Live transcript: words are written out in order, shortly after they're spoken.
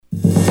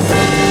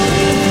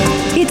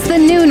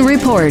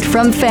report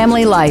from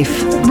Family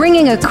Life,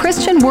 bringing a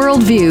Christian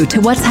worldview to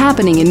what's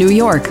happening in New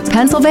York,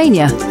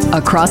 Pennsylvania,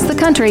 across the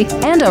country,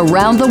 and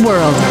around the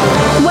world.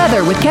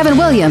 Weather with Kevin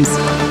Williams,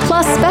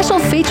 plus special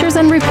features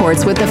and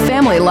reports with the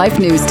Family Life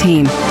News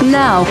team.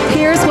 Now,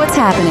 here's what's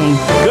happening.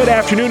 Good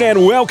afternoon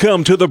and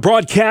welcome to the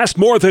broadcast.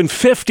 More than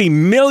 50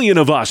 million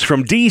of us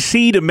from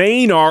D.C. to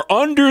Maine are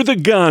under the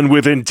gun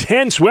with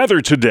intense weather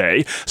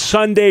today.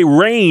 Sunday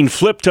rain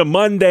flipped to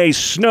Monday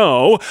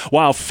snow,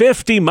 while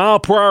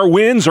 50-mile-per-hour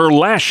winds are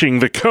lashing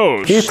the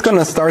coast. It's going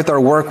to start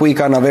our work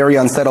week on a very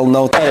unsettled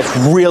note. And it's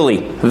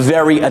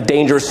really a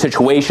dangerous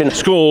situation.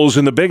 Schools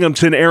in the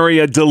Binghamton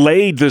area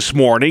delayed this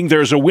morning.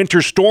 There's a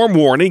winter storm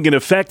warning in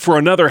effect for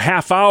another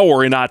half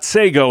hour in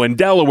Otsego and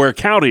Delaware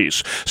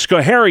counties.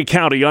 Schoharie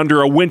County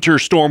under a winter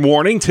storm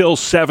warning till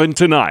 7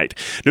 tonight.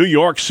 New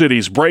York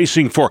City's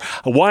bracing for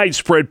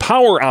widespread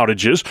power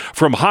outages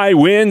from high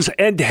winds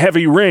and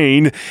heavy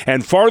rain.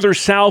 And farther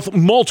south,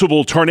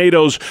 multiple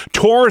tornadoes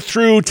tore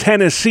through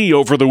Tennessee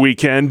over the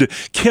weekend,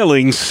 killing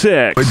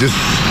 6. It just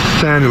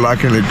sounded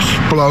like an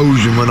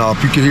explosion went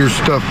off. You could hear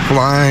stuff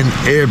flying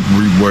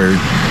everywhere.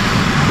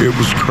 It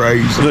was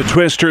crazy. The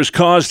twisters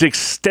caused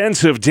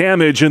extensive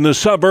damage in the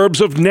suburbs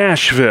of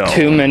Nashville.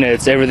 2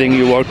 minutes, everything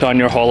you worked on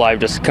your whole life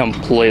just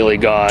completely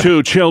gone.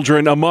 2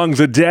 children among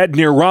the dead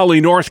near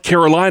Raleigh, North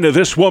Carolina.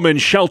 This woman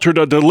sheltered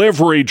a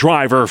delivery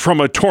driver from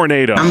a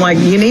tornado. I'm like,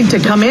 you need to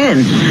come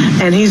in.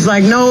 And he's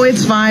like, no,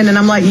 it's fine. And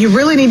I'm like, you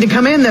really need to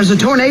come in. There's a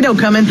tornado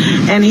coming.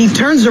 And he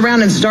turns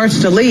around and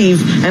starts to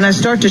leave. And I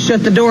start to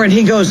shut the door and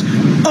he goes,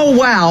 oh,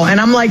 wow. And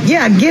I'm like,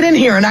 yeah, get in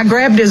here. And I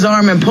grabbed his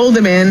arm and pulled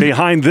him in.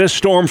 Behind this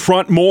storm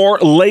front, more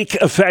lake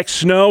effect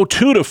snow,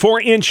 2 to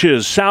 4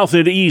 inches south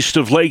and east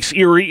of Lakes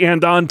Erie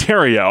and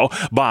Ontario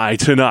by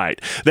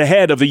tonight. The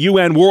head of the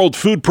UN World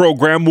Food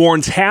Program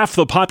warns half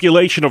the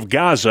population of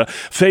Gaza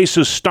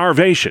faces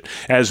starvation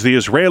as the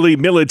Israeli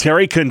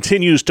military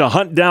continues to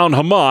hunt down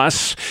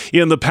Hamas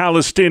in the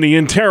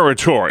Palestinian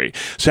territory.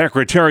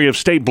 Secretary of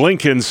State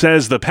Blinken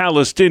says the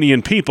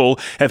Palestinian people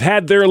have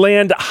had their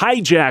land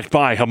hijacked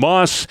by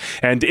Hamas,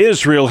 and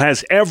Israel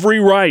has every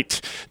right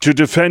to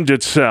defend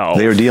itself.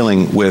 They are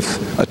dealing with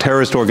a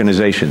terrorist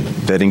organization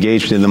that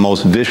engaged in the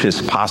most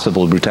vicious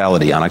possible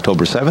brutality on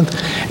October 7th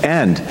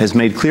and has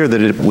made clear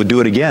that it would do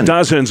it again.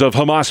 Dozens of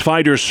Hamas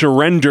fighters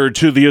surrendered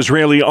to the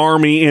Israeli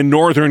army in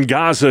northern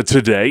Gaza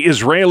today.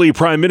 Israeli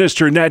Prime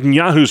Minister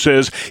Netanyahu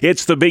says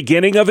it's the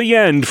beginning of the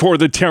end for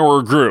the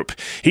terror group.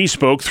 He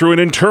spoke through an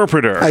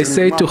interpreter. I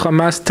say to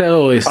Hamas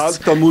terrorists,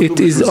 it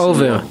is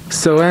over.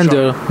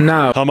 Surrender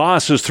now.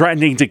 Hamas is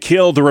threatening to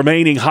kill the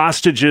remaining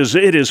hostages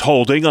it is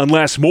holding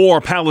unless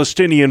more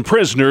Palestinian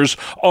prisoners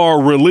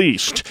are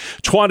released.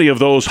 20 of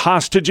those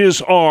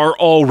hostages are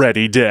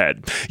already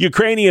dead.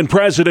 Ukrainian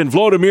President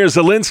Volodymyr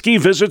Zelensky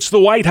visits the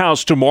White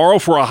House tomorrow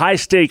for a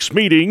high-stakes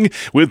meeting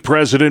with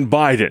President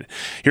Biden.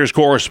 Here's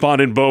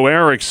correspondent Bo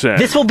Erickson.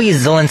 This will be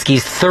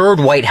Zelensky's third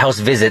White House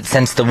visit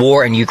since the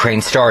war in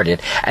Ukraine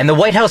started, and the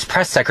White House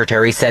press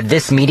secretary said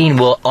this meeting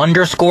will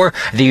underscore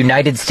the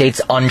United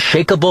States'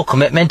 unshakable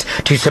commitment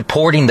to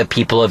supporting the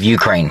people of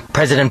Ukraine.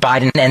 President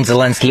Biden and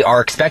Zelensky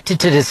are expected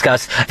to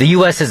discuss the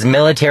U.S.'s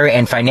military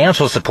and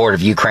financial support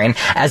of Ukraine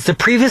as the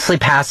previously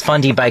passed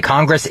funding by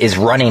Congress is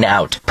running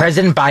out.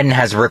 President Biden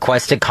has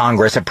requested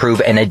Congress approve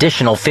an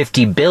additional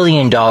 $50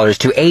 billion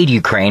to aid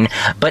Ukraine,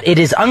 but it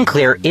is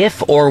unclear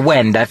if or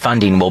when that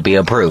funding will be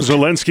approved.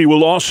 Zelensky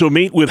will also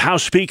meet with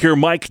House Speaker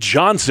Mike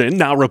Johnson.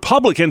 Now,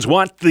 Republicans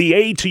want the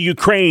aid to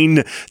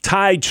Ukraine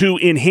tied to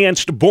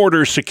enhanced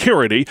border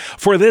security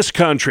for this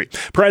country.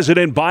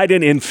 President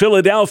Biden in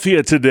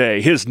Philadelphia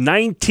today, his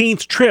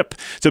 19th trip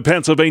to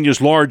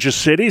Pennsylvania's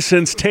largest city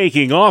since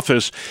taking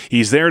office.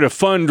 He's there to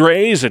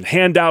fundraise and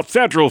hand out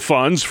federal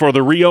funds for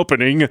the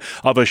reopening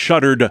of a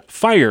shuttered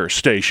fire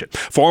station.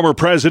 Former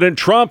President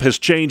Trump has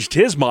changed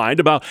his mind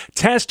about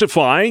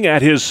testifying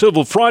at his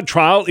civil fraud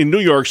trial in New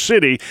York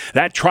City.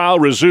 That trial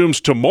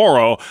resumes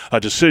tomorrow, a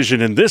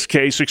decision in this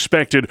case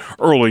expected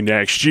early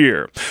next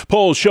year.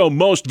 Polls show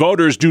most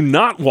voters do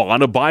not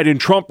want a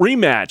Biden-Trump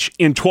rematch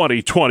in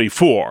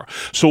 2024.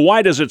 So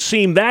why does it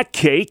seem that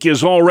cake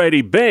is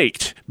already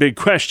baked? Big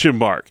question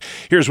mark.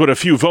 Here's what a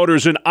few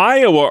voters in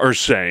Iowa are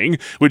saying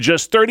with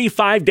just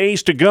 35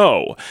 days to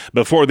go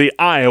before the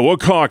Iowa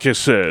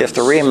caucuses. If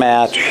the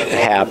rematch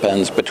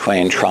happens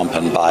between Trump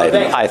and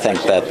Biden, I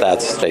think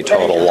that's a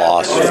total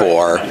loss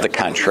for the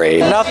country.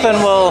 Nothing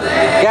will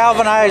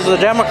galvanize the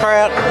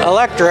Democrat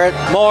electorate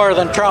more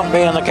than Trump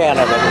being the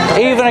candidate,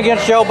 even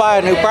against Joe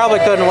Biden, who probably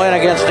couldn't win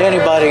against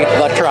anybody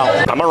but Trump.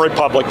 I'm a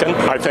Republican.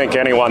 I think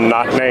anyone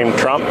not named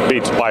Trump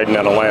beats Biden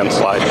in a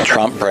landslide.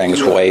 Trump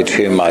brings way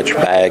too much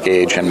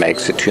baggage and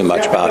makes it too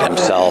much about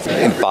himself.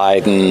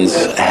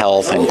 Biden's health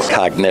health and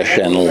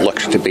cognition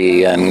looks to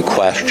be in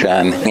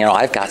question.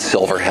 I've got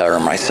silver hair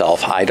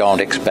myself. I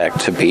don't expect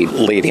to be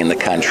leading the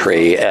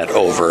country at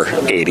over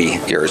 80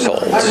 years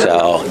old.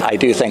 So I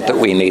do think that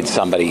we need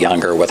somebody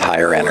younger with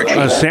higher energy.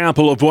 A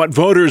sample of what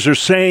voters are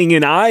saying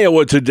in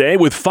Iowa today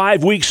with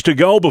 5 weeks to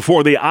go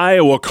before the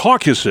Iowa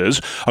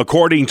caucuses.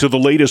 According to the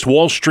latest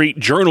Wall Street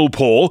Journal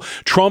poll,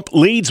 Trump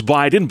leads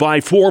Biden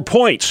by 4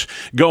 points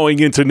going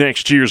into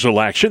next year's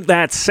election.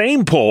 That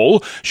same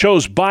poll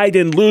shows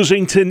Biden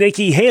losing to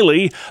Nikki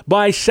Haley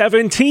by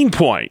 17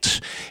 points.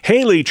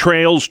 Haley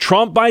trails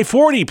Trump by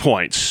 40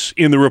 points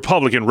in the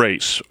Republican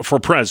race for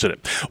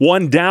president.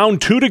 1 down,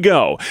 2 to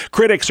go.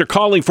 Critics are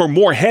calling for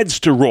more heads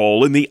to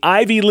roll in the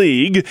Ivy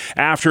League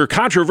after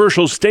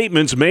controversial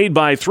statements made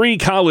by 3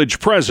 college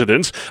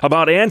presidents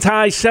about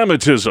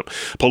anti-Semitism.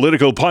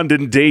 Political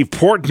pundit Dave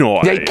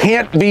Portnoy. They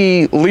can't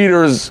be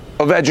leaders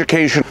of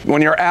education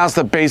when you're asked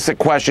a basic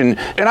question,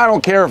 and I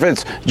don't care if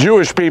it's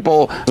Jewish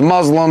people,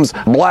 Muslims,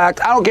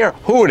 blacks, I don't care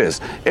who it is.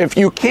 If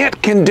you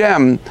can't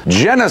condemn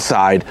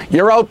genocide,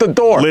 you're out the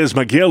door. Liz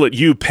McGill at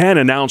UPenn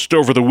announced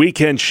over the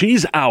weekend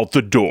she's out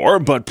the door,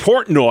 but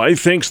Portnoy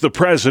thinks the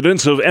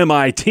presidents of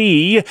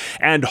MIT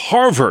and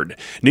Harvard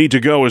need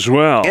to go as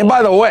well. And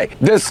by the way,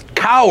 this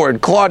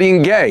coward,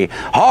 Claudine Gay,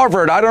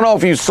 Harvard, I don't know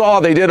if you saw,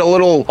 they did a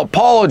little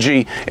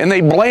apology, and they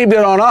blamed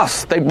it on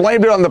us. They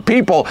blamed it on the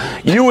people.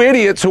 You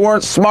idiots who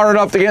weren't smart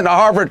enough to get into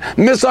Harvard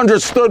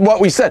misunderstood what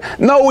we said.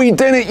 No, we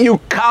didn't, you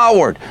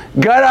coward.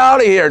 Get out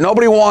of here.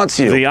 Nobody wants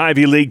you. The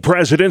Ivy League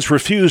presidents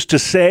refused to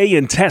say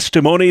in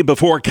testimony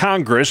before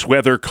Congress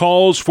whether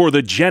calls for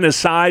the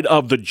genocide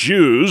of the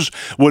Jews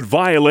would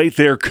violate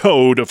their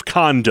code of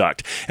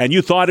conduct. And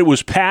you thought it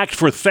was packed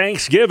for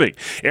Thanksgiving.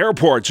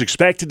 Airports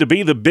expected to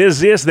be the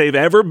busiest they've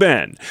ever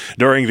been.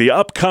 During the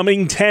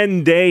upcoming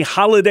 10-day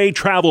holiday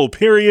travel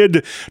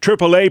period,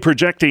 AAA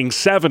projecting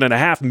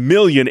 7.5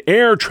 million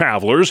air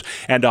travelers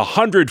and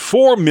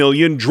 104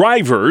 million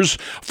drivers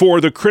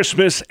for the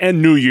Christmas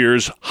and New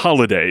Year's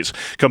holidays.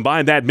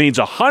 Combined, that means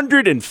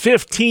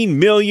 115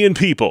 million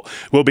people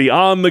will be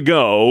on the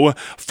go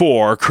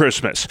for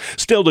Christmas.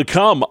 Still to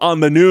come on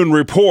the Noon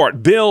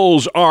Report,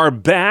 Bills are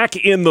back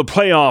in the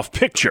playoff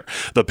picture.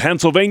 The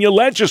Pennsylvania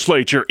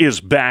legislature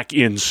is back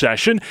in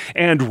session,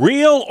 and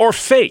real or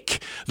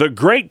fake, the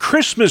great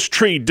Christmas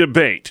tree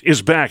debate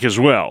is back as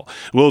well.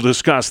 We'll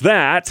discuss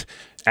that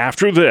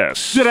after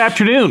this. Good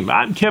afternoon.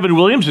 I'm Kevin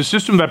Williams. A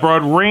system that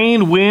brought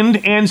rain,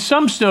 wind, and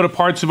some snow to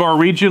parts of our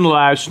region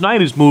last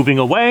night is moving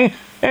away,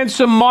 and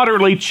some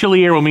moderately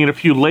chilly air will mean a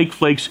few lake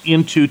flakes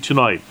into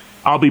tonight.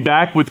 I'll be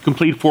back with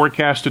complete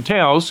forecast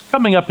details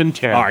coming up in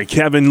 10. All right,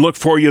 Kevin, look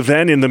for you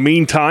then. In the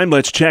meantime,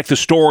 let's check the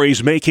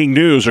stories making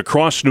news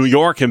across New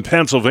York and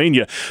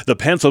Pennsylvania. The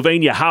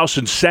Pennsylvania House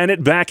and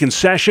Senate back in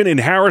session in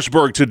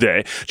Harrisburg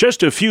today.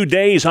 Just a few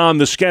days on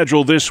the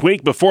schedule this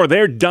week before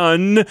they're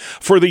done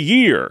for the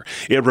year.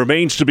 It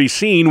remains to be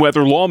seen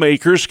whether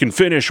lawmakers can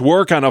finish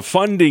work on a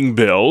funding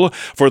bill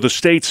for the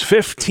state's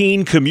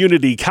 15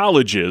 community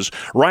colleges.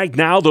 Right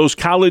now, those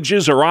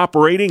colleges are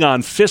operating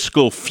on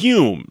fiscal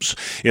fumes.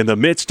 In the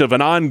midst of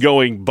an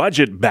ongoing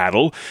budget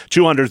battle,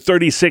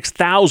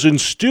 236,000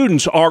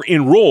 students are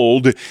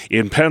enrolled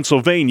in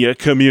Pennsylvania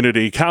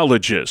community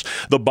colleges.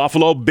 The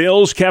Buffalo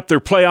Bills kept their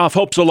playoff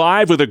hopes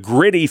alive with a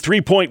gritty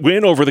 3-point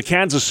win over the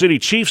Kansas City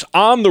Chiefs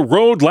on the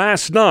road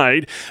last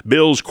night.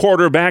 Bills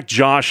quarterback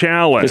Josh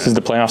Allen. This is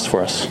the playoffs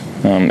for us.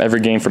 Every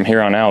game from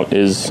here on out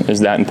is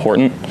that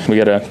important. We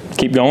got to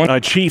keep going.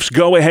 A Chiefs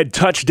go-ahead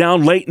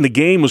touchdown late in the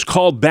game was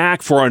called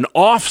back for an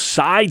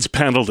offsides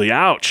penalty.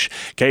 Ouch.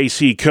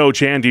 KC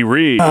coach Andy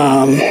Reid.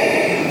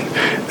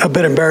 A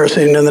bit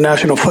embarrassing in the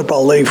National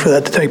Football League for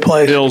that to take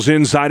place. Bills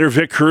insider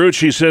Vic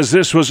Carucci says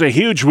this was a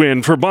huge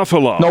win for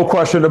Buffalo. No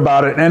question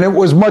about it. And it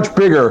was much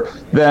bigger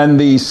than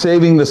the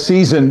saving the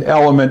season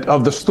element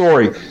of the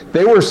story.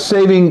 They were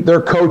saving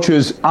their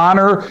coach's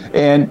honor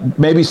and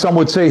maybe some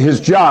would say his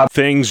job.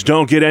 Things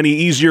don't get any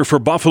easier for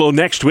Buffalo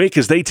next week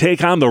as they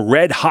take on the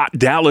red-hot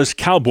Dallas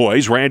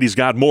Cowboys. Randy's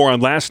got more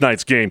on last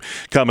night's game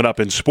coming up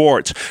in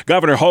sports.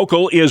 Governor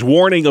Hochul is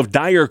warning of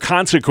dire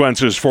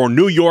consequences for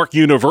New York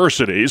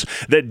universities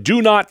that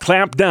do not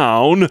clamp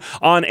down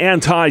on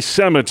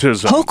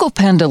anti-Semitism. Hochul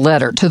penned a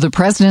letter to the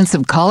presidents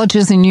of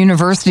colleges and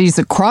universities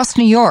across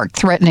New York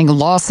threatening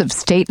loss of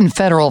state and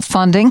federal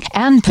funding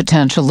and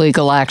potential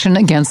legal action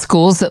against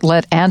schools that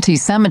let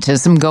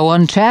anti-Semitism go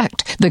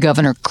unchecked. The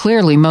governor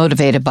clearly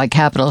motivated by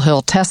Capitol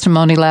Hill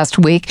testimony last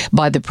week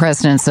by the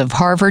presidents of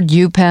Harvard,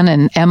 UPenn,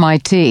 and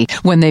MIT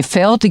when they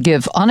failed to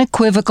give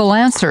unequivocal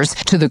answers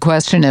to the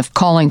question of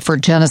calling for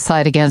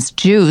genocide against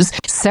Jews.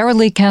 Sarah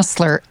Lee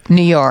Kessler,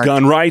 New York.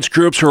 Gun rights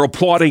groups groups are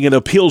applauding an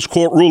appeals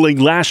court ruling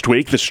last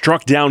week that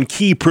struck down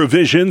key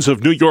provisions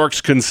of New York's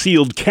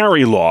concealed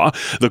carry law.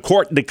 The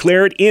court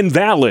declared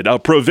invalid a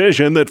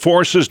provision that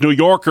forces New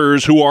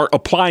Yorkers who are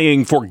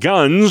applying for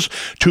guns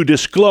to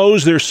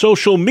disclose their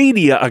social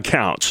media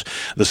accounts.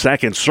 The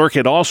Second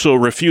Circuit also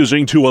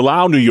refusing to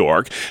allow New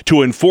York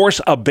to enforce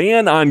a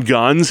ban on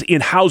guns in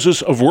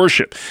houses of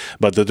worship.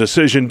 But the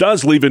decision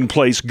does leave in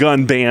place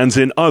gun bans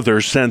in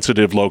other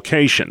sensitive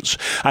locations.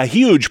 A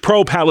huge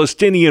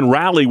pro-Palestinian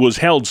rally was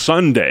held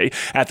Sunday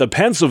at the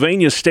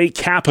Pennsylvania state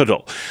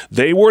capitol.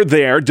 They were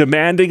there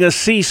demanding a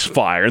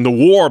ceasefire in the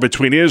war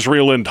between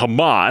Israel and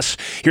Hamas.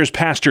 Here's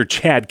Pastor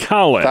Chad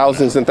Cowan.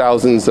 Thousands and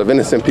thousands of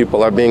innocent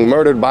people are being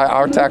murdered by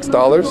our tax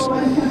dollars,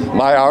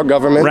 by our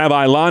government.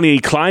 Rabbi Lonnie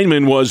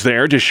Kleinman was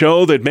there to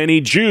show that many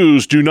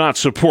Jews do not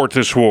support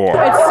this war.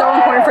 It's so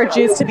important for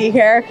Jews to be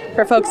here,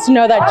 for folks to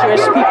know that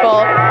Jewish people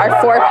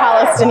are for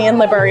Palestinian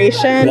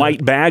liberation.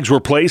 White bags were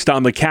placed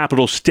on the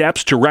Capitol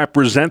steps to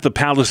represent the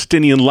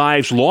Palestinian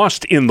lives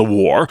lost in the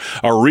war.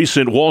 A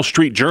recent Wall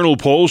Street Journal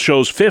poll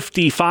shows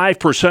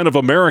 55% of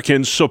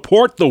Americans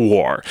support the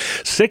war.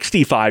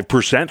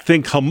 65%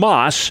 think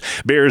Hamas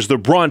bears the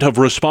brunt of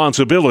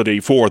responsibility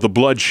for the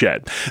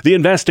bloodshed. The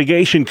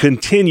investigation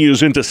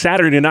continues into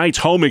Saturday night's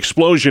home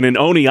explosion in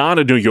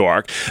Oneonta, New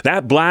York.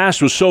 That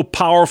blast was so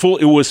powerful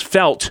it was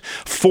felt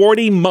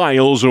 40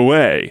 miles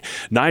away.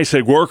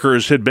 NYSEG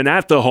workers had been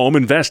at the home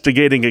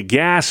investigating a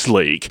gas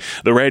leak.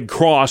 The Red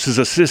Cross is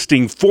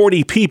assisting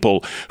 40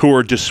 people who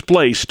were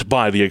displaced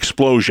by the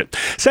explosion.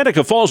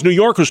 Seneca Falls, New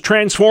York was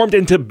transformed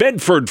into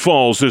Bedford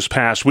Falls this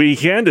past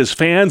weekend as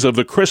fans of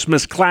the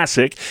Christmas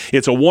classic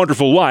It's a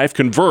Wonderful Life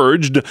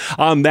converged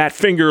on that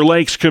Finger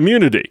Lakes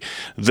community.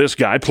 This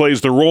guy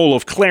plays the role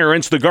of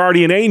Clarence, the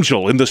guardian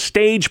angel, in the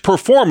stage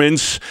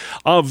performance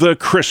of the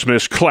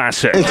Christmas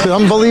classic. It's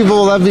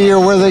unbelievable every year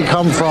where they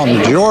come from.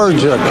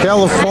 Georgia,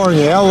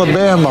 California,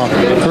 Alabama,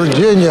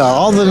 Virginia,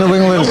 all the New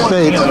England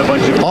states,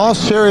 all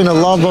sharing the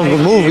love of the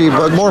movie,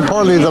 but more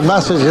importantly, the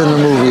message in the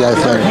movie, I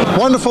think.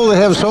 Wonderful to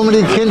have so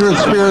many kindred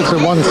spirits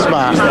in one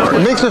spot.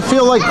 It makes it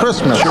feel like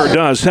Christmas. Sure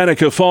does.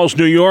 Seneca Falls,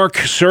 New York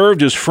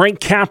served as Frank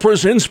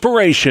Capra's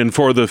inspiration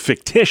for the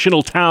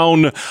fictional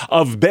town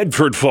of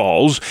Bedford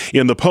Falls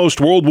in the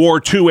post-World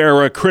War II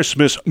era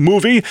Christmas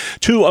movie.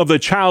 Two of the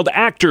child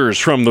actors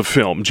from the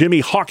film, Jimmy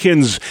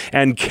Hawkins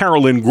and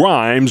Carolyn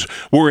Grimes,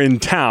 were in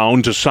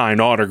town to sign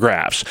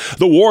autographs.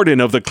 The warden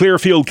of the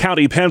Clearfield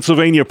County,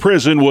 Pennsylvania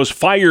prison was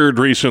fired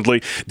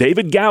recently.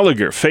 David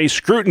Gallagher faced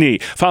scrutiny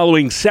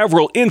following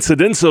several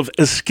incidents of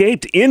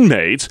escaped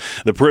inmates.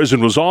 The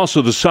prison was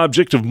also the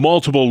subject of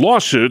multiple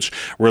lawsuits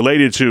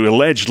related to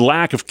alleged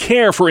lack of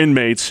care for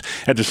inmates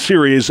and a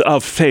series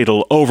of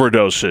fatal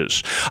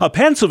overdoses. A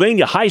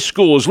Pennsylvania high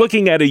school is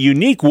looking at a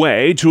unique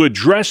way to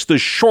address the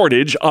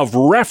shortage of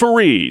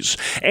referees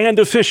and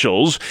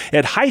officials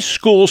at high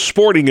school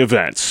sporting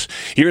events.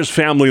 Here's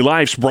Family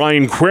Life's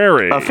Brian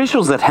Query.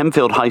 Officials at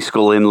Hempfield High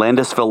School in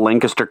Landisville,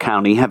 Lancaster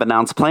County have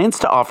announced plans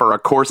to offer a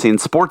course in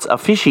sports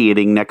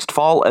officiating next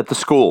fall at the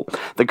school.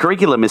 The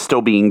curriculum is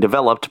still being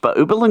developed, but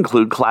it will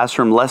include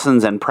classroom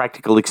lessons and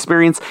practical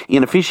experience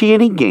in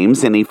officiating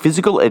games in a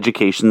physical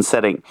education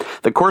setting.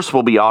 The course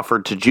will be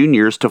offered to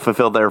juniors to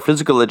fulfill their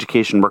physical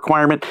education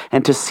requirement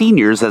and to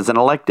seniors as an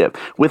elective,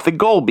 with the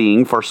goal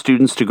being for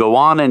students to go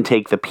on and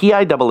take the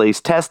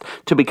PIAA's test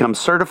to become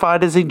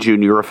certified as a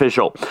junior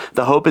official.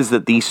 The hope is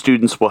that these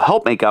students will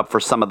help make up for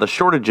some of the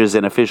shortages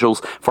in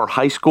officials for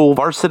high school,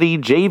 varsity,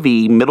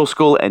 JV, middle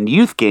school, and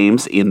youth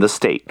games in the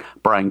state.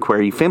 Brian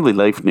Query, Family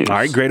Life News. All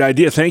right, great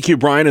idea. Thank you,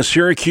 Brian. A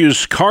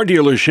Syracuse car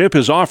dealership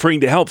is offering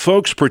to help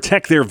folks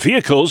protect their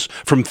vehicles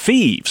from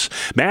thieves.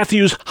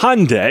 Matthews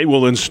Hyundai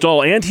will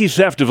install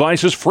anti-theft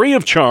devices free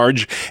of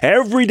charge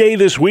every day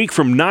this week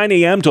from 9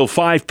 a.m. till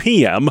 5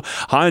 p.m.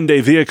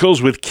 Hyundai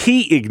vehicles with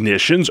key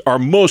ignitions are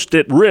most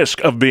at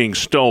risk of being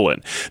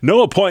stolen.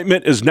 No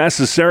appointment is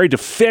necessary to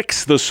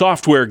fix the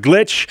software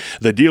glitch.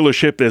 The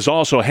dealership is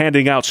also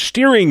handing out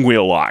steering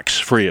wheel locks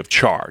free of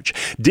charge.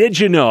 Did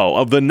you know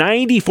of the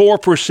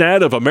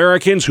 94% of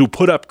Americans who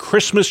put up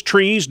Christmas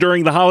trees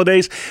during the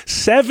holidays,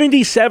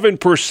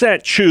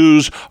 77%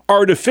 choose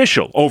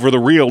artificial over the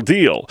real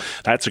deal?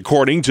 That's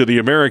according to the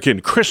American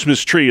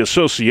Christmas Tree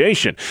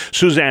Association.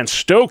 Suzanne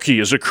Stokey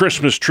is a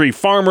Christmas tree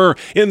farmer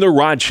in the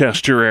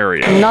Rochester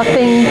area.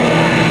 Nothing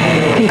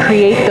can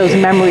create those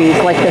memories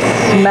like the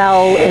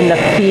smell and the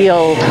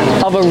feel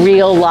of a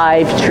real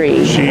live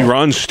tree. She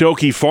runs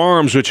Stokey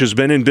Farms, which has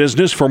been in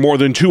business for more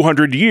than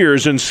 200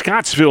 years in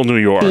Scottsville, New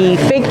York. The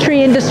fake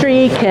tree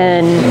industry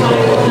can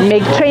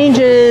make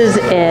changes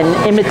and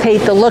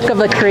imitate the look of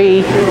a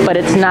tree, but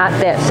it's not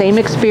that same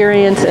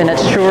experience, and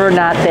it's sure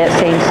not that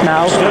same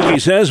smell.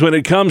 Stokey says when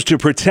it comes to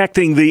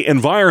protecting the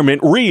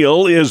environment,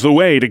 real is the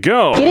way to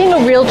go. Getting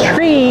a real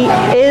tree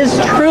is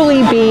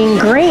truly being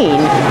green.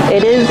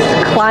 It is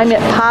climate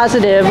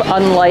positive,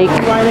 unlike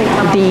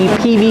the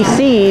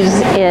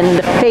PVCs in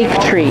the fake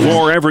tree. trees.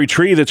 For every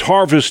tree that's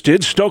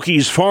harvested,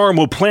 Stokey's farm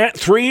will plant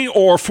 3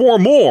 or 4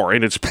 more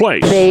in its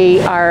place. They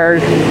are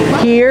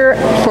here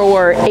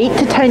for 8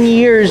 to 10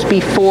 years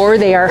before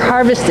they are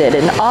harvested.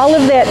 And all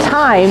of that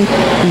time,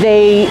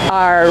 they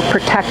are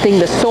protecting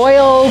the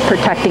soil,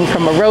 protecting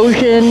from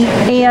erosion,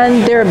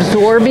 and they're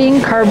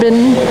absorbing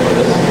carbon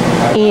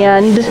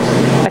and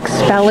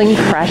expelling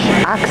fresh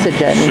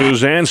oxygen.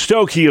 Suzanne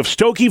Stokey of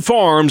Stokey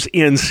Farms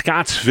in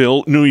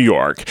Scottsville, New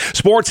York.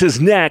 Sports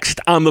is next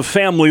on the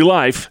Family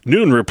Life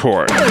Noon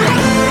Report.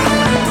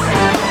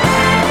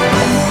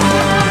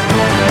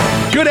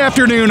 Good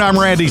afternoon, I'm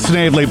Randy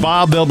Snavely.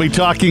 Bob, they'll be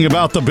talking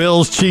about the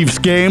Bills-Chiefs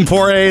game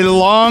for a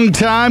long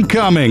time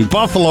coming.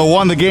 Buffalo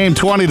won the game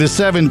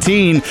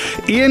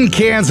 20-17 in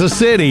Kansas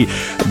City,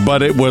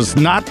 but it was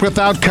not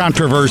without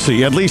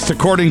controversy, at least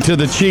according to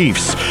the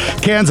Chiefs.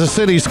 Kansas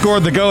City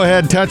scored the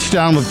go-ahead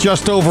touchdown with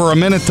just over a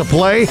minute to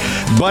play,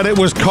 but it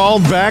was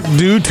called back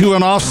due to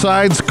an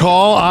offsides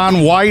call on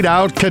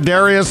wideout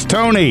Kadarius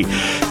Toney.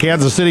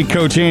 Kansas City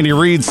coach Andy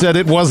Reid said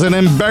it was an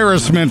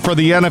embarrassment for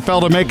the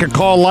NFL to make a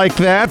call like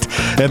that,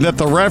 and that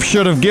the ref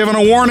should have given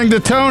a warning to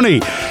Toney.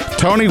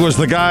 Toney was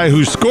the guy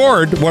who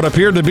scored what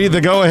appeared to be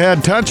the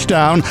go-ahead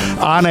touchdown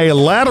on a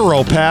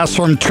lateral pass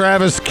from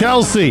Travis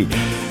Kelce.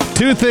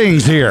 2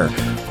 things here.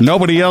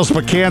 Nobody else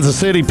but Kansas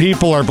City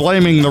people are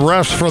blaming the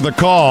refs for the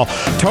call.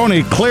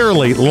 Toney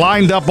clearly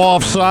lined up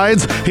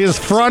offsides. His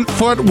front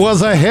foot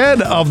was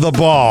ahead of the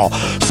ball,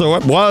 so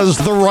it was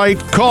the right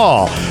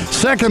call.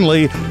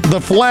 Secondly,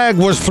 the flag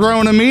was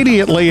thrown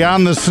immediately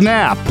on the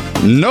snap.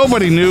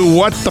 Nobody knew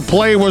what the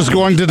play was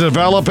going to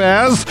develop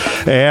as,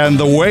 and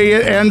the way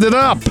it ended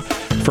up.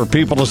 For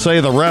people to say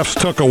the refs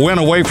took a win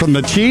away from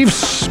the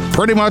Chiefs,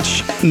 pretty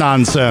much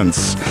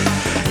nonsense.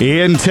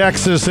 In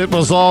Texas, it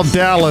was all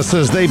Dallas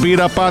as they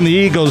beat up on the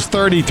Eagles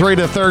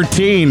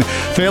 33-13.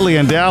 Philly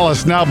and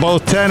Dallas now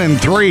both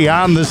 10-3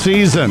 on the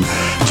season.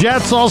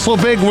 Jets also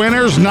big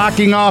winners,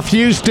 knocking off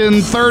Houston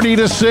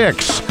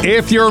 30-6.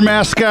 If your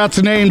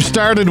mascot's name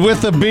started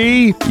with a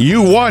B,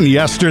 you won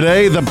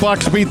yesterday. The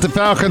Bucs beat the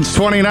Falcons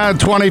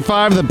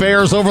 29-25. The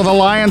Bears over the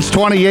Lions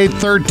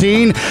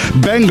 28-13.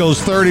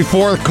 Bengals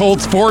 34,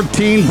 Colts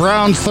 14,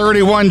 Browns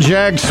 31,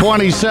 Jags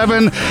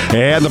 27,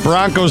 and the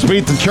Broncos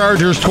beat the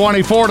Chargers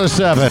 24-7.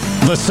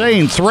 The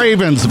Saints,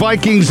 Ravens,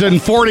 Vikings, and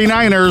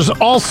 49ers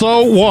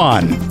also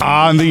won.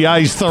 On the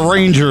ice, the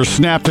Rangers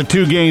snapped a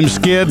 2-game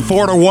skid,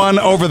 4-1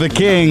 over the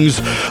Kings.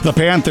 The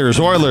Panthers,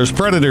 Oilers,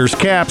 Predators,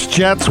 Caps,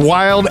 Jets,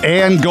 Wild,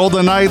 and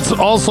Golden Knights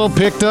also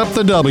picked up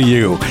the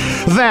W.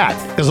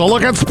 That is a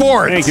look at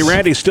sports. Thank you,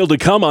 Randy. Still to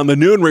come on the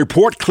Noon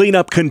Report.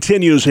 Cleanup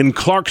continues in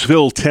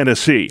Clarksville,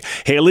 Tennessee.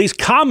 Haley's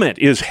Comet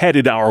is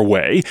headed our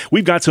way.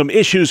 We've got some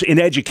issues in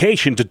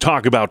education to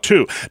talk about,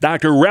 too.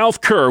 Dr.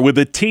 Ralph Kerr with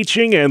the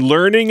Teaching and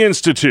Learning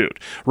Institute.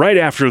 Right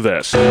after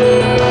this.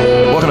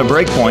 Welcome to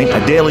Breakpoint,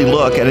 a daily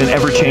look at an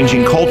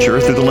ever-changing culture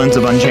through the lens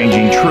of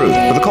unchanging truth.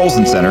 For the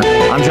Colson Center,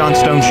 I'm John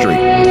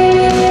Stonestreet.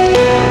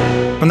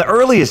 From the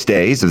earliest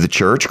days of the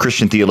church,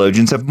 Christian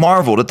theologians have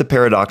marveled at the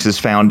paradoxes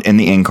found in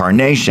the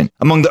Incarnation.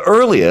 Among the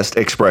earliest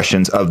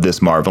expressions of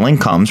this marveling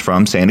comes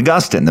from St.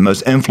 Augustine, the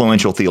most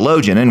influential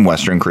theologian in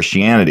Western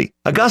Christianity.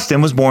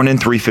 Augustine was born in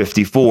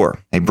 354.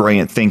 A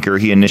brilliant thinker,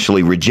 he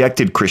initially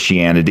rejected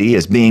Christianity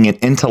as being an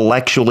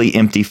intellectually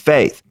empty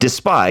faith,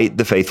 despite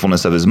the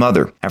faithfulness of his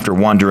mother. After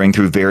wandering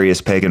through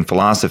various pagan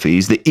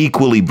philosophies, the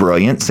equally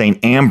brilliant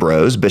St.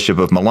 Ambrose, Bishop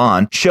of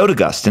Milan, showed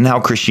Augustine how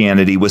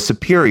Christianity was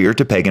superior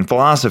to pagan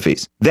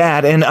philosophies.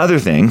 That and other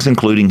things,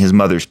 including his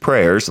mother's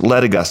prayers,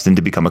 led Augustine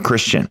to become a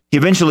Christian. He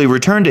eventually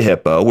returned to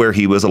Hippo, where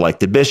he was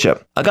elected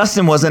bishop.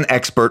 Augustine was an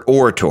expert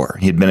orator.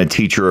 He had been a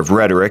teacher of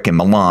rhetoric in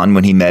Milan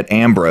when he met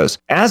Ambrose.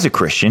 As a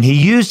Christian, he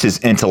used his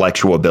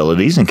intellectual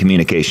abilities and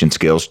communication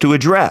skills to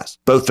address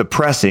both the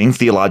pressing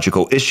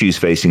theological issues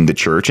facing the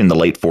church in the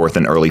late 4th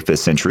and early 5th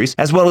centuries,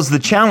 as well as the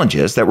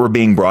challenges that were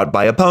being brought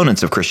by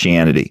opponents of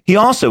Christianity. He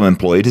also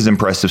employed his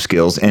impressive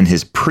skills in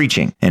his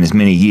preaching. In his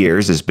many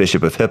years as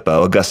Bishop of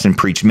Hippo, Augustine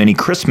preached many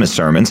Christmas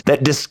sermons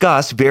that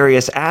discuss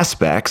various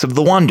aspects of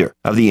the wonder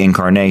of the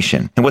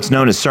Incarnation. In what's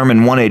known as Sermon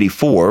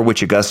 184,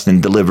 which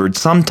Augustine delivered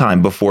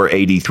sometime before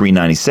AD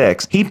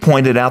 396, he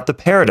pointed out the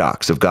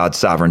paradox of God's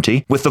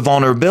sovereignty with the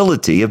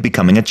vulnerability of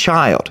becoming a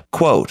child.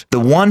 Quote, "The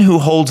one who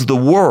holds the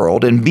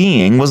world in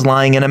being was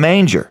lying in a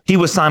manger. He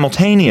was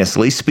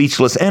simultaneously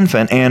speechless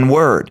infant and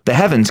word. The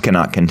heavens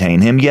cannot contain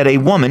him, yet a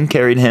woman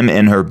carried him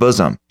in her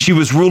bosom. She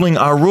was ruling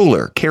our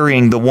ruler,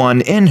 carrying the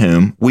one in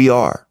whom we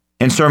are."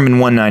 In Sermon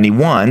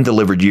 191,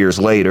 delivered years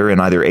later in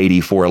either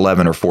AD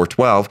 411 or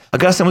 412,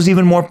 Augustine was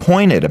even more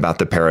pointed about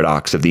the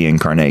paradox of the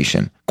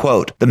Incarnation.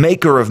 Quote, "The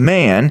maker of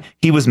man,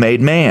 he was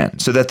made man,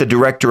 so that the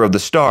director of the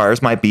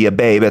stars might be a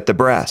babe at the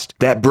breast,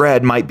 that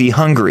bread might be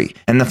hungry,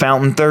 and the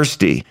fountain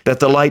thirsty, that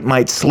the light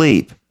might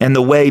sleep, and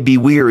the way be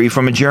weary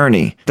from a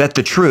journey, that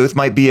the truth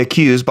might be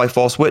accused by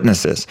false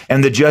witnesses,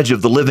 and the judge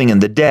of the living and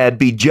the dead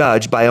be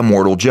judged by a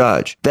mortal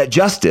judge, that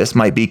justice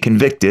might be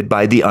convicted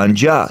by the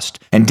unjust,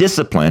 and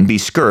discipline be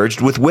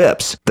scourged with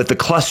whips, that the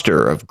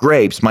cluster of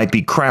grapes might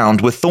be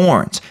crowned with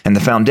thorns, and the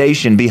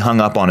foundation be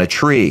hung up on a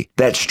tree,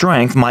 that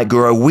strength might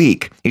grow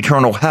weak,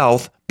 eternal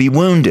health be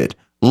wounded,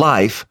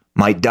 life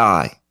might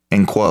die."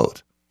 End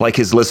quote. Like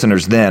his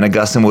listeners then,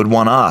 Augustine would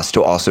want us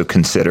to also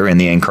consider in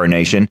the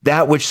Incarnation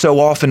that which so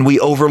often we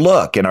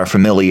overlook in our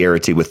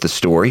familiarity with the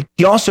story.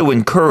 He also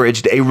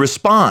encouraged a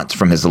response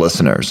from his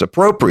listeners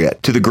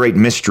appropriate to the great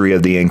mystery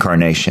of the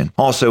Incarnation.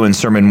 Also in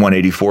Sermon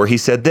 184, he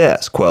said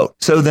this, quote,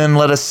 "So then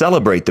let us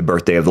celebrate the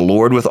birthday of the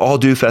Lord with all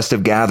due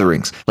festive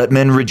gatherings. Let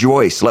men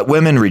rejoice, let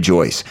women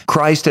rejoice.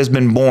 Christ has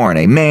been born,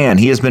 a man,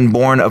 he has been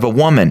born of a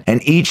woman,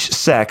 and each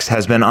sex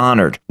has been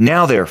honored.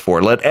 Now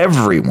therefore let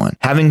everyone,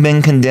 having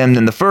been condemned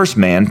in the first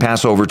man,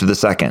 pass over to the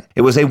second.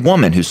 It was a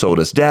woman who sold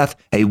us death,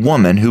 a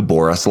woman who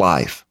bore us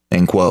life."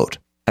 End quote.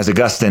 As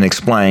Augustine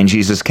explained,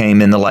 Jesus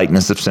came in the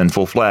likeness of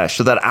sinful flesh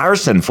so that our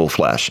sinful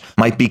flesh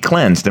might be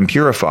cleansed and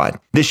purified.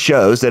 This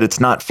shows that it's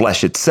not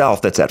flesh itself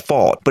that's at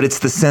fault, but it's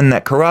the sin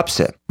that corrupts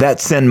it.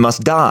 That sin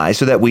must die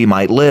so that we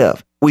might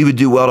live. We would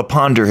do well to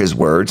ponder his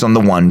words on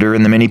the wonder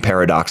and the many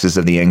paradoxes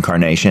of the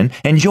Incarnation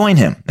and join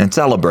him in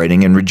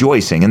celebrating and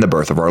rejoicing in the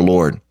birth of our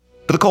Lord.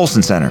 For the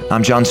Colson Center,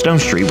 I'm John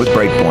Stonestreet with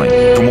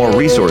Breakpoint. For more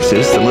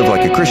resources to live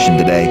like a Christian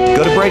today,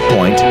 go to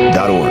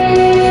breakpoint.org.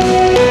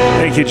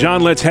 Thank you,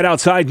 John. Let's head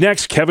outside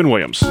next. Kevin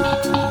Williams.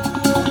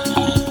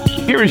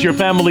 Here is your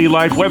Family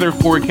Life weather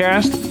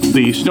forecast.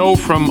 The snow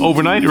from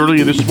overnight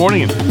earlier this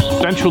morning in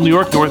central New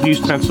York,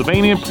 northeast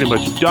Pennsylvania, pretty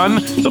much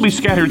done. There'll be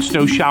scattered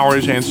snow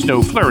showers and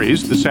snow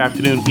flurries this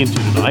afternoon into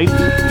tonight.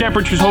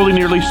 Temperatures holding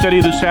nearly steady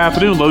this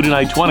afternoon, low to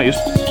high 20s.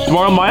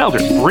 Tomorrow, milder.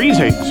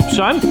 Breezy. Some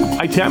sun.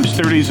 High temps,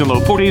 30s and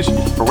low 40s.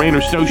 A rain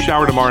or snow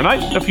shower tomorrow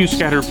night. A few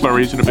scattered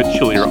flurries and a bit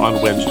chillier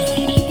on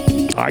Wednesday.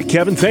 All right,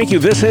 Kevin, thank you.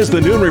 This is the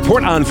Noon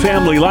Report on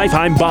Family Life.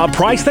 I'm Bob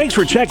Price. Thanks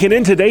for checking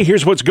in today.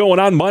 Here's what's going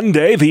on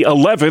Monday, the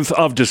 11th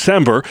of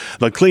December.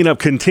 The cleanup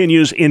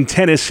continues in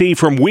Tennessee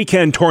from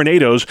weekend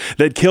tornadoes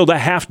that killed a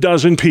half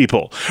dozen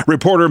people.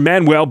 Reporter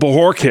Manuel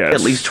Bojorquez. At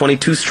least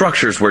 22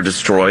 structures were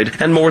destroyed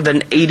and more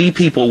than 80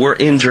 people were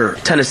injured.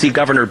 Tennessee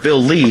Governor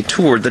Bill Lee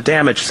toured the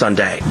damage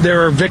Sunday.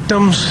 There are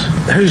victims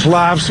whose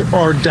lives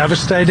are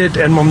devastated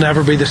and will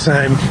never be the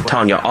same.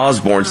 Tanya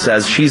Osborne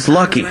says she's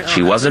lucky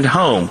she wasn't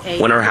home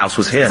when her house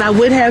was hit. I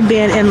would have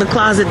been in the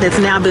closet that's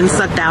now been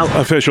sucked out.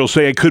 Officials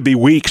say it could be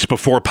weeks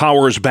before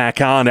power is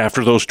back on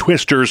after those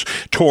twisters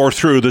tore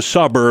through the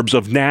suburbs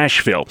of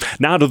Nashville.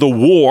 Now to the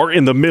war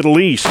in the Middle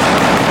East.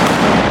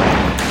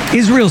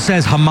 Israel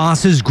says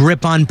Hamas's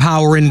grip on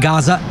power in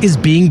Gaza is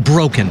being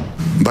broken.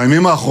 Prime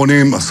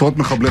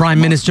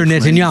Minister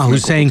Netanyahu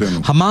saying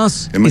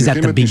Hamas is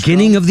at the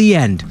beginning of the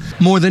end.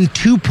 More than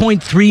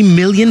 2.3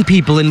 million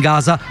people in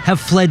Gaza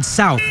have fled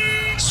south,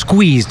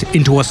 squeezed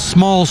into a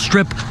small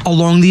strip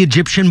along the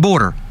Egyptian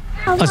border.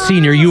 A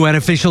senior UN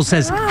official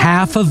says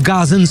half of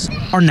Gazans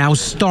are now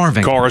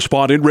starving.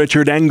 Correspondent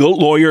Richard Engel,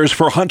 lawyers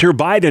for Hunter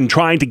Biden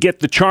trying to get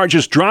the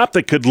charges dropped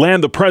that could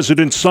land the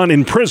president's son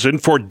in prison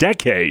for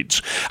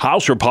decades.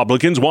 House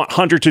Republicans want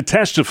Hunter to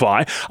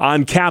testify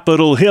on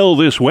Capitol Hill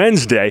this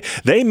Wednesday.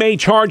 They may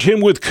charge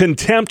him with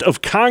contempt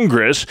of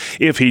Congress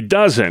if he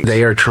doesn't.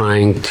 They are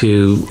trying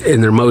to,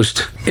 in their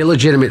most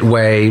illegitimate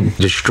way,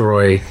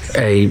 destroy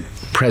a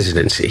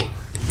presidency.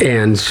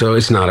 And so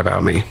it's not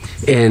about me.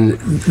 In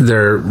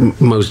their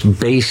most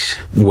base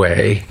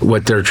way,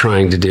 what they're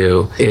trying to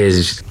do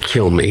is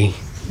kill me,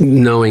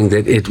 knowing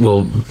that it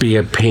will be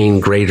a pain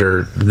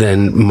greater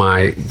than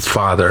my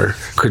father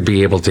could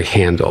be able to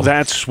handle.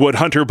 That's what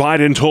Hunter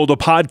Biden told a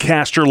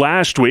podcaster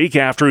last week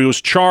after he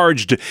was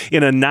charged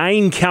in a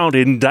 9-count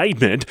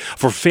indictment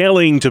for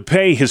failing to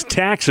pay his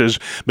taxes.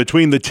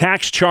 Between the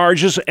tax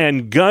charges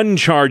and gun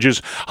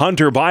charges,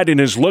 Hunter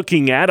Biden is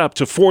looking at up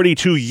to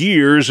 42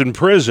 years in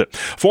prison.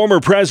 Former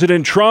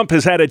President Trump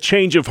has had a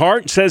change of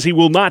heart, says he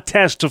will not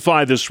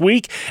testify this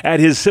week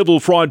at his civil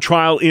fraud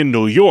trial in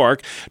New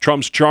York.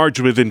 Trump's charged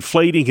with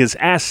inflating his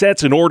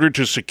assets in order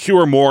to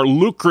secure more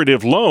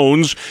lucrative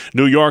loans.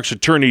 New York's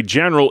Attorney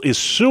General is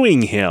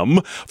suing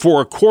him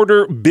for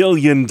 $250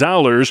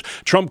 million.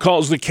 Trump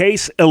calls the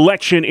case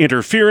election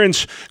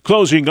interference.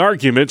 Closing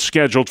arguments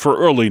scheduled for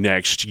early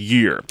next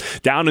year.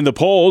 Down in the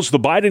polls, the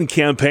Biden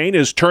campaign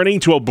is turning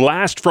to a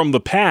blast from the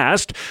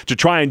past to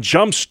try and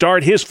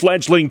jumpstart his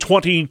fledgling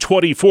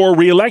 2024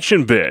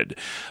 re-election bid.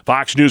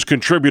 Fox News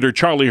contributor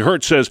Charlie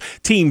Hurt says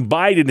Team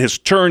Biden has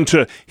turned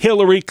to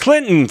Hillary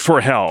Clinton for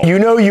help. You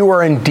know know you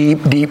are in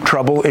deep, deep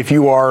trouble if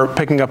you are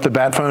picking up the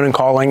bat phone and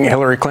calling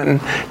Hillary Clinton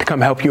to come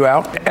help you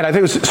out. And I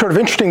think it's sort of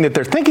interesting that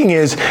their thinking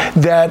is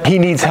that he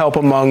needs help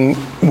among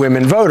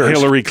women voters.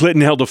 Hillary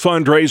Clinton held a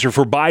fundraiser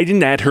for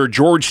Biden at her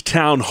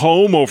Georgetown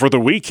home over the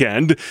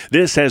weekend.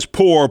 This as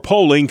poor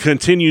polling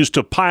continues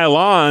to pile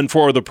on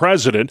for the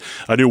president.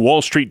 A new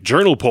Wall Street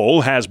Journal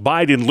poll has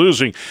Biden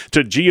losing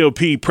to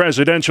GOP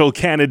presidential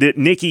candidate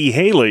Nikki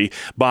Haley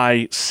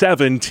by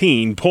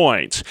 17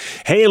 points.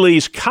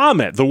 Haley's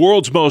comet, the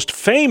world's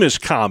most famous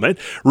comet,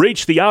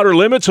 reached the outer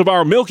limits of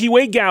our Milky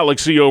Way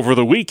galaxy over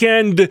the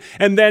weekend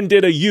and then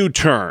did a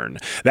U-turn.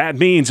 That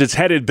means it's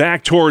headed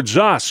back towards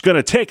us. Going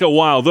to take a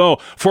while, though,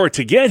 for it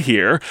to get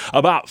here.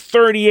 About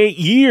 38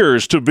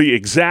 years to be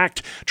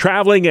exact,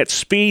 traveling at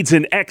speeds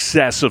in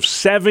excess of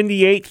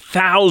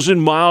 78,000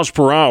 miles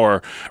per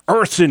hour.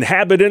 Earth's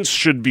inhabitants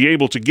should be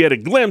able to get a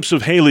glimpse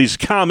of Haley's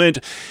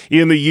comet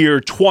in the year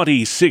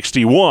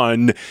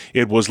 2061.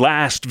 It was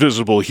last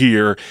visible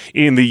here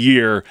in the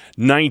year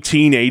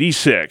 1986.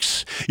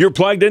 You're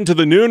plugged into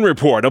the Noon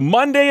Report, a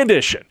Monday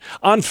edition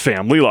on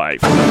Family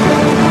Life.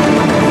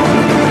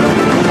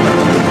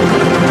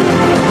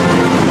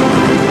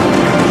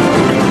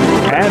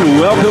 And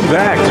welcome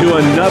back to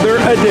another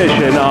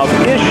edition of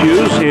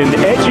Issues in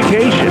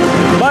Education.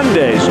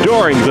 Mondays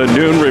during the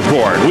Noon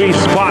Report, we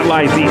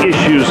spotlight the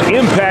issues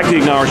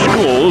impacting our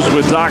schools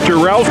with Dr.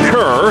 Ralph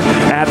Kerr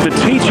at the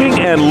Teaching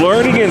and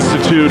Learning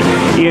Institute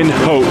in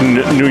Houghton,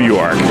 New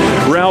York.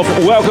 Ralph,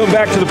 welcome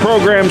back to the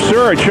program,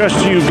 sir. I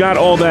trust you've got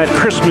all that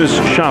Christmas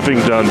shopping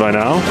done by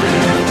now.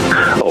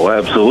 Oh,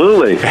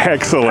 absolutely.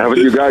 Excellent. Haven't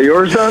you got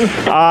yours done?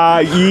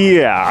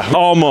 Yeah,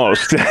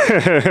 almost.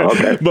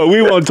 Okay. But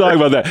we won't talk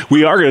about that.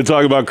 We are going to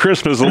talk about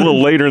Christmas a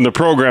little later in the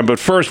program, but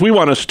first we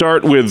want to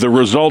start with the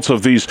results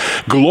of these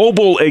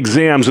global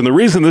exams. And the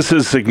reason this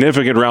is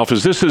significant, Ralph,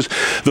 is this is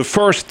the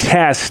first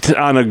test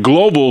on a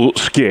global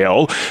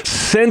scale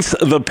since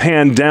the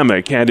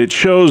pandemic, and it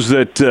shows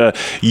that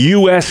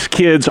U.S.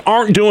 kids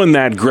aren't doing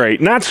that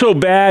great. Not so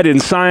bad in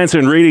science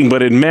and reading,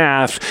 but in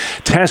math,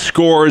 test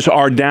scores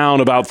are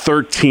down about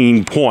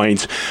 13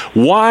 points.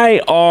 Why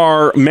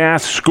are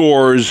math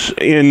scores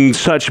in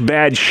such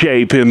bad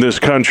shape in this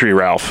country,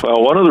 Ralph?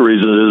 Well, one of the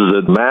reasons is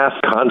that math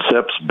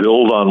concepts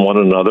build on one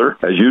another.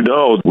 As you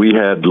know, we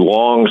had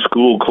long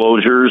school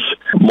closures,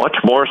 much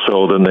more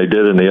so than they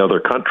did in the other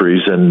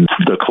countries. And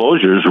the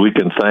closures we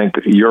can thank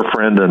your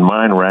friend and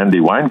mine, Randy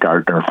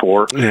Weingartner,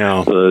 for,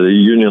 the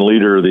union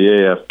leader of the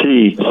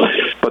AFT.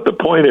 But the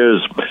point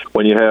is,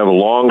 when you have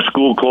long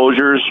school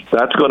closures,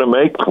 that's going to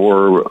make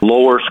for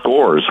lower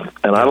scores.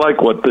 And I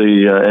like what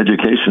the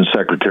Education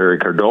Secretary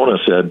Cardona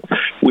said.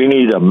 We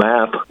need a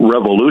math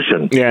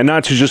revolution. Yeah,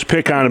 not to just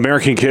pick on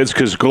American kids,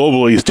 because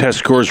globally test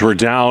scores were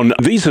down.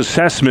 These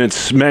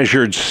assessments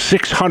measured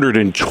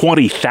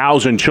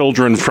 620,000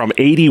 children from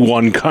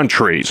 81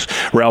 countries.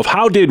 Ralph,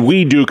 how did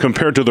we do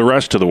compared to the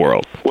rest of the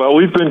world? Well,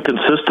 we've been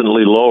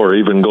consistently lower,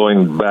 even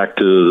going back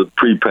to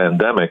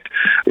pre-pandemic.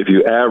 If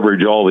you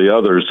average all the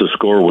others, the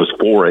score was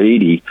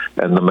 480,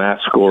 and the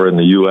math score in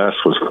the U.S.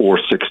 was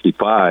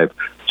 465.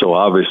 So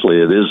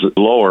obviously it is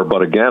lower,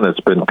 but again, it's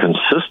been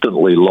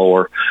consistently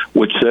lower,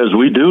 which says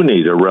we do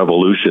need a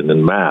revolution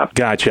in math.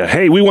 Gotcha.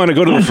 Hey, we want to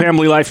go to the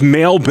Family Life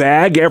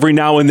mailbag. Every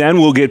now and then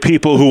we'll get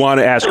people who want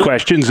to ask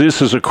questions. This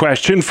is a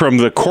question from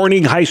the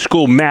Corning High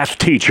School math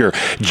teacher,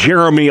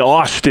 Jeremy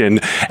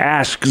Austin,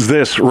 asks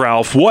this,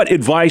 Ralph. What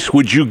advice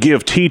would you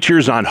give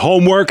teachers on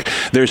homework?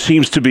 There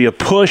seems to be a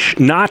push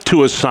not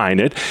to assign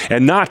it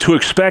and not to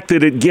expect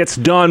that it gets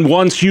done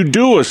once you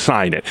do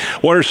assign it.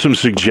 What are some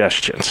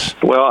suggestions?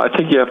 Well, I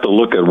think you have to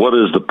look at what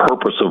is the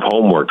purpose of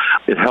homework.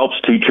 It helps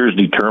teachers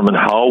determine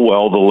how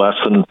well the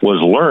lesson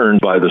was learned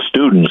by the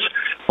students.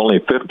 Only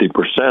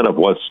 50% of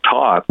what's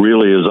taught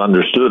really is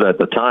understood at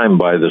the time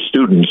by the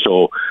students,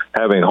 so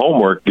having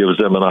homework gives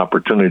them an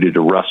opportunity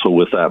to wrestle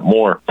with that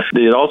more.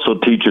 It also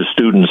teaches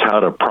students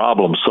how to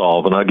problem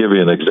solve, and I'll give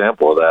you an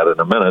example of that in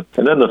a minute.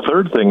 And then the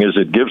third thing is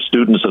it gives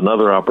students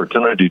another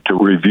opportunity to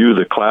review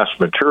the class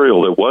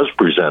material that was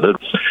presented.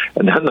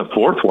 And then the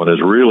fourth one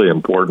is really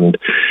important.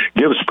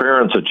 Gives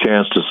parents a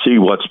chance to see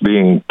what's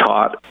being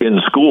taught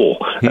in school,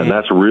 and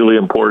that's really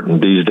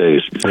important these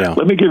days. Yeah.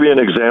 Let me give you an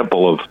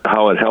example of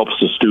how it helps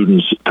the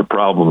students to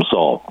problem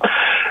solve.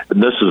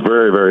 And this is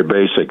very, very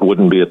basic,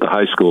 wouldn't be at the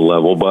high school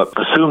level, but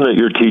assume that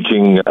you're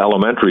teaching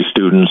elementary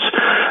students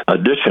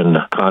addition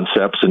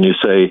concepts and you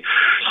say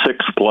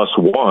 6 plus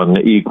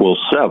 1 equals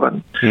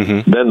 7.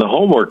 Then the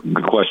homework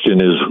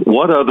question is,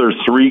 what other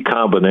three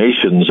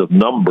combinations of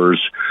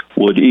numbers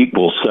would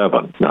equal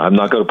 7? Now, I'm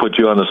not going to put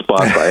you on the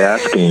spot by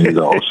asking you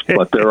those,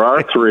 but there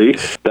are three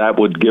that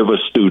would give a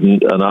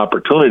student an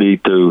opportunity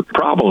to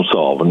problem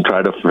solve and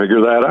try to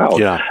figure that out.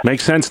 Yeah,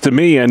 makes sense to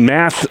me. And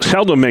math math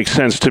seldom makes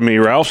sense to me,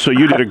 Ralph, so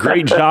you did a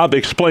great job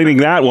explaining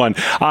that one.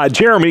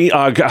 Jeremy,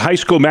 a high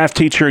school math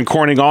teacher in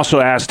Corning, also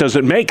asked, does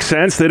it make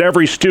sense that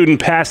every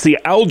student pass the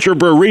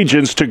algebra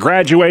regents to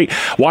graduate?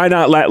 Why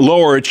not let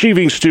lower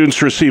achieving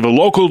students receive a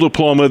local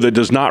diploma that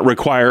does not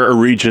require a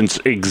regents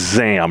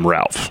exam,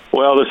 Ralph?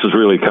 Well, this is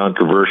really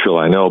controversial,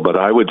 I know, but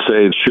I would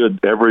say, should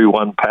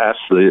everyone pass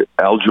the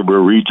algebra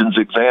regents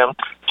exam?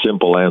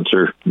 Simple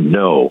answer,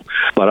 no.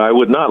 But I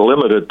would not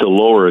limit it to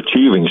lower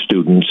achieving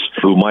students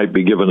who might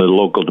be given a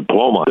local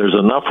diploma. There's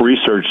enough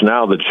research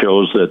now that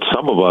shows that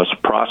some of us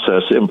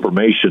process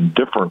information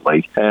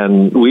differently,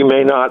 and we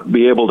may not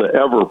be able to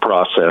ever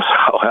process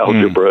how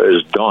algebra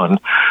is done.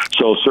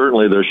 So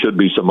certainly there should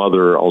be some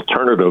other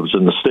alternatives,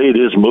 and the state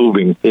is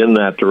moving in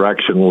that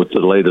direction with the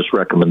latest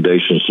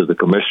recommendations to the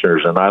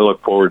commissioners, and I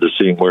look forward to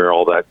seeing where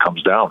all that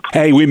comes down.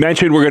 Hey, we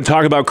mentioned we're going to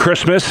talk about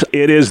Christmas.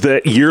 It is the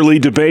yearly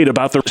debate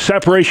about the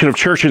separation of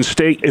church and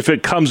state. If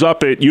it comes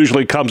up, it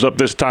usually comes up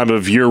this time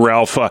of year,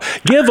 Ralph.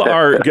 Give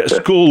our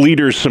school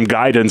leaders some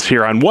guidance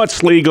here on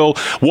what's legal,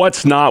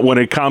 what's not when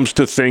it comes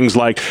to things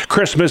like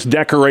Christmas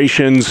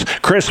decorations,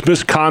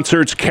 Christmas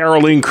concerts,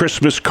 caroling,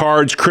 Christmas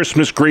cards,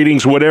 Christmas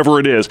greetings, whatever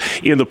it is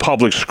in the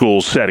public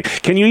school setting.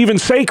 Can you even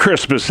say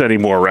Christmas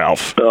anymore,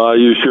 Ralph?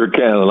 You sure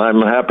can, and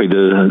I'm happy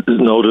to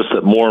notice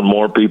that more and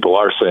more people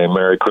are saying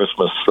Merry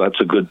Christmas. That's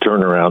a good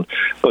turnaround.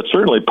 But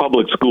certainly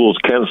public schools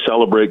can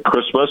celebrate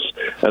Christmas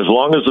as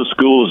long as the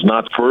school is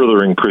not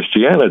furthering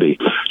Christianity.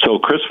 So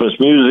Christmas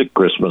music,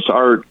 Christmas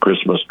art,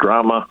 Christmas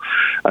drama,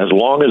 as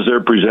long as they're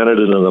presented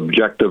in an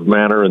objective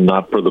manner and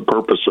not for the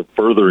purpose of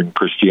furthering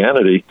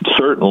Christianity,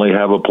 certainly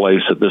have a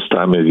place at this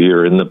time of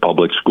year in the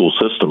public school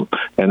system.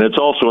 And it's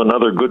also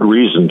another good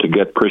reason to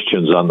get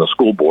Christians on the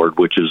school board,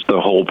 which is the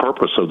whole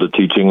purpose of the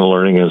Teaching and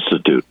Learning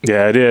Institute.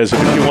 Yeah, it is.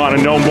 If you want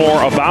to know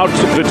more about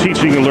the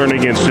Teaching and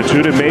Learning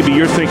Institute, and maybe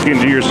you're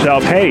thinking to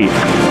yourself, hey,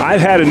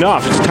 I've had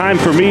enough. It's time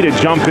for me to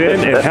jump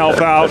in and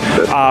help out.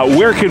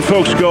 Where can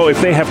folks go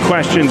if they have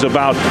questions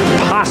about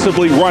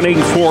possibly running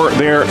for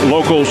their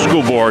local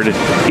school board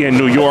in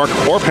New York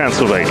or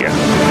Pennsylvania?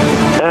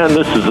 And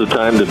this is the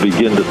time to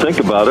begin to think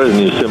about it, and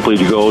you simply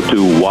go to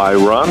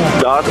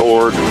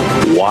whyrun.org,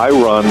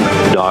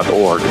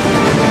 whyrun.org.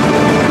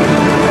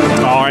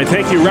 All right,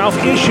 thank you, Ralph.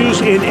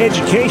 Issues in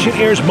Education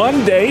airs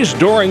Mondays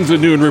during the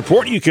Noon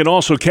Report. You can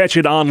also catch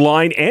it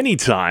online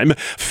anytime,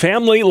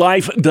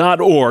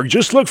 familylife.org.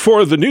 Just look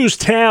for the news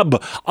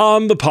tab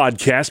on the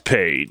podcast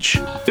page.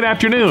 Good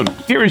afternoon.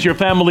 Here is your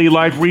Family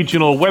Life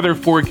regional weather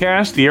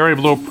forecast. The area of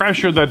low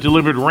pressure that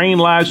delivered rain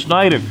last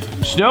night and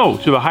snow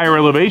to the higher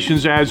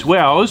elevations as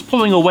well is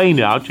pulling away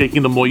now,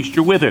 taking the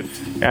moisture with it.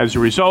 As a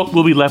result,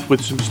 we'll be left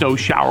with some snow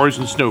showers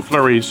and snow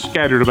flurries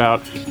scattered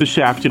about this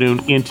afternoon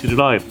into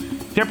tonight.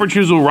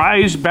 Temperatures will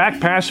rise back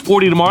past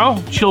 40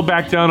 tomorrow, chill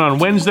back down on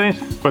Wednesday,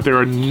 but there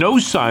are no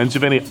signs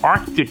of any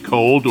Arctic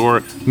cold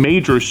or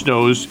major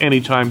snows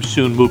anytime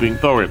soon moving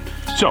forward.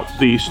 So,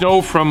 the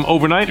snow from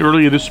overnight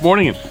earlier this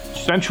morning in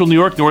central New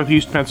York,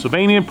 northeast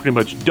Pennsylvania, pretty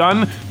much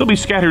done. There'll be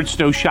scattered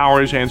snow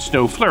showers and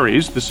snow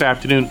flurries this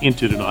afternoon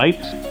into tonight.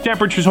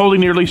 Temperatures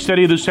holding nearly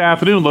steady this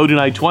afternoon, low to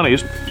high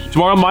 20s.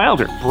 Tomorrow,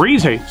 milder.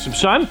 Breezy, some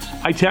sun,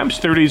 high temps,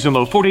 30s and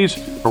low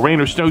 40s. A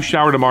rain or snow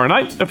shower tomorrow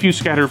night. A few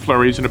scattered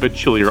flurries and a bit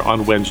chillier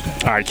on Wednesday.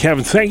 All right,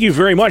 Kevin, thank you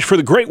very much for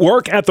the great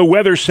work at the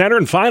Weather Center.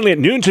 And finally, at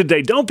noon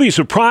today, don't be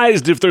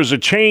surprised if there's a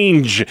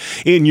change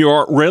in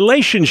your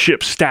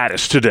relationship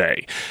status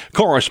today.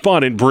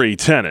 Correspondent Bree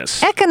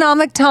Tennis.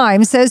 Economic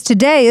Times says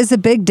today is a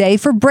big day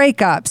for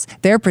breakups.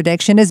 Their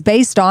prediction is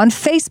based on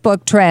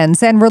Facebook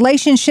trends and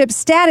relationship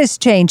status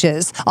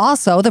changes.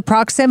 Also, the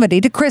proximity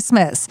to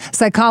Christmas.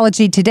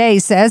 Psychology Today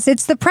says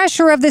it's the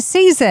pressure of the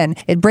season.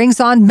 It brings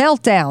on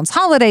meltdowns,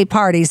 holiday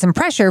parties, and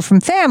pressure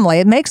from family.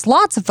 It makes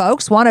lots of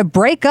folks want to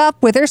break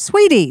up with their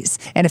sweeties.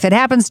 And if it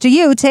happens to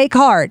you, take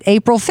heart.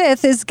 April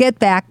 5th is Get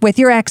Back with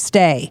Your Ex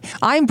Day.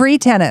 I'm Bree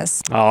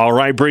Tennis. All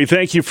right, Bree,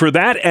 thank you for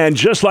that. And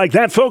just like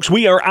that, folks,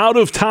 we are out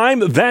of time.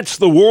 That's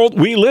the world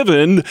we live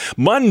in.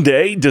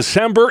 Monday,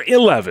 December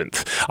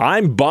 11th.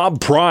 I'm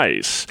Bob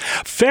Price.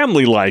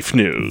 Family Life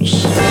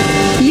News.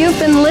 You've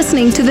been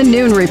listening to the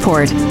Noon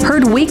Report,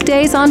 heard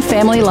weekdays on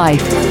Family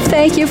Life.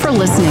 Thank you for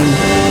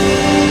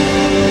listening.